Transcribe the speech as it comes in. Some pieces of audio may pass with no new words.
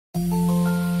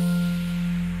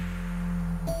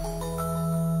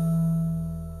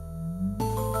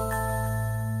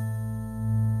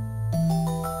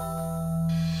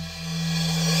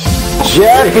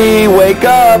Jeffy, wake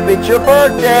up! It's your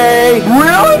birthday!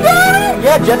 Really, Daddy?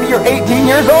 Yeah, Jeffy, you're 18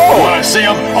 years old! When I see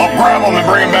him, I'll grab him and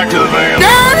bring him back to the van.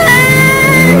 Daddy!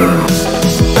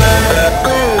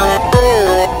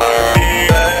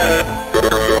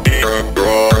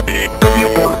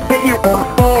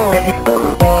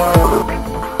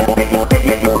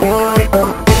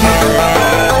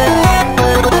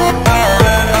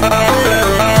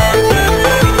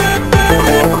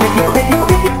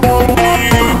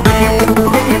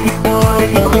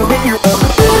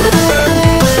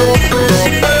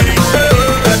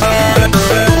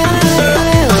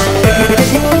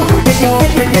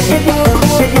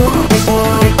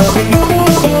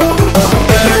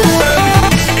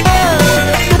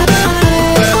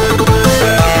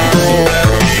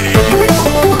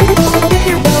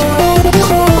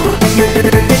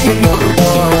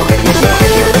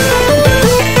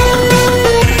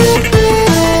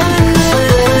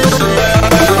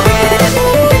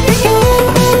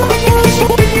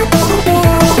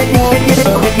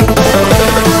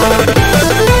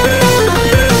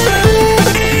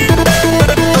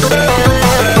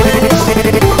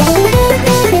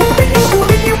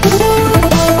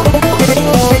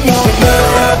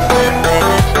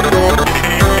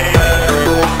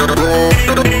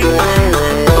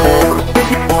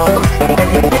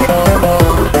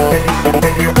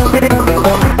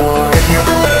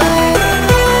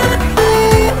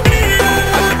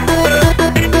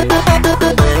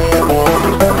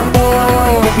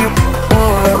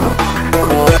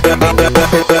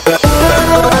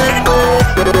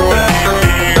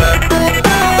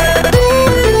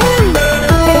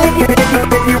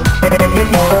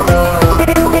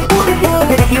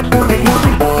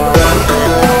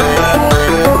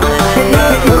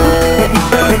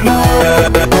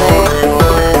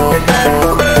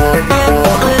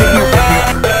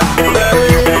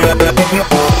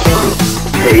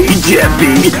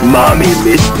 Jeffy, Mommy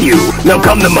missed you. Now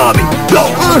come to Mommy. Go!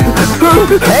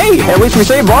 Hey, at least we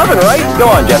saved Marvin, right?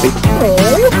 Go on, Jeffy.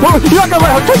 You're not gonna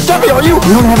let her take Jeffy, are you?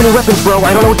 We don't have any weapons, bro.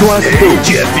 I don't know what you want us to do. Hey,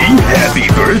 Jeffy,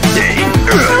 happy birthday.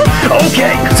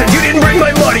 Okay, since you didn't bring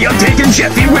my money, I'm taking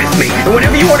Jeffy with me. And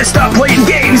whenever you want to stop playing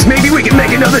games, maybe we can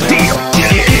make another deal.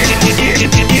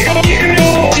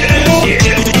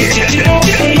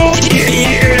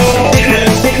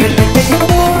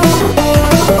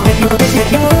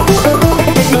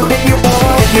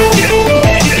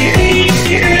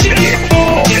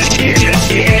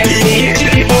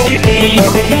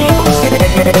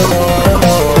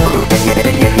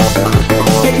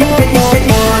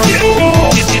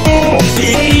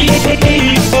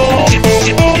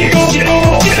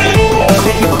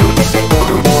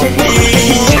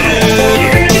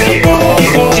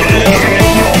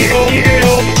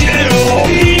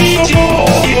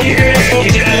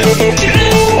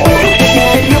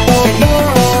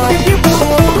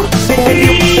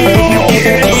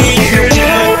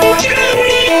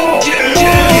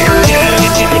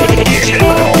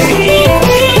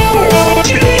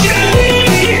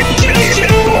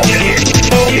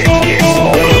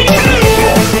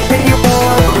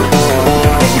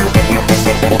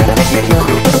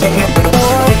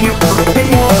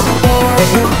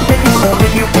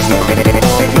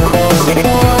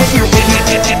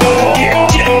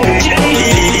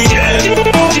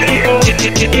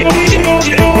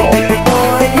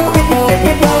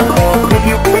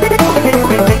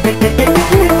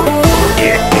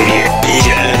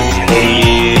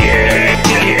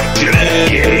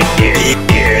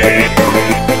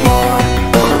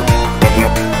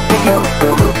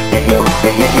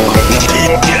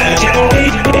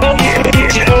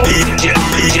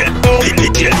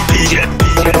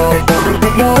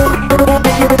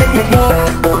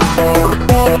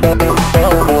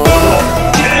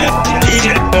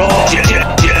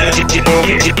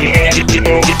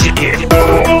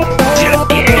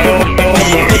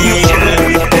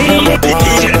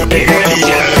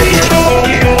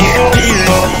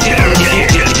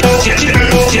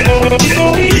 Yeah.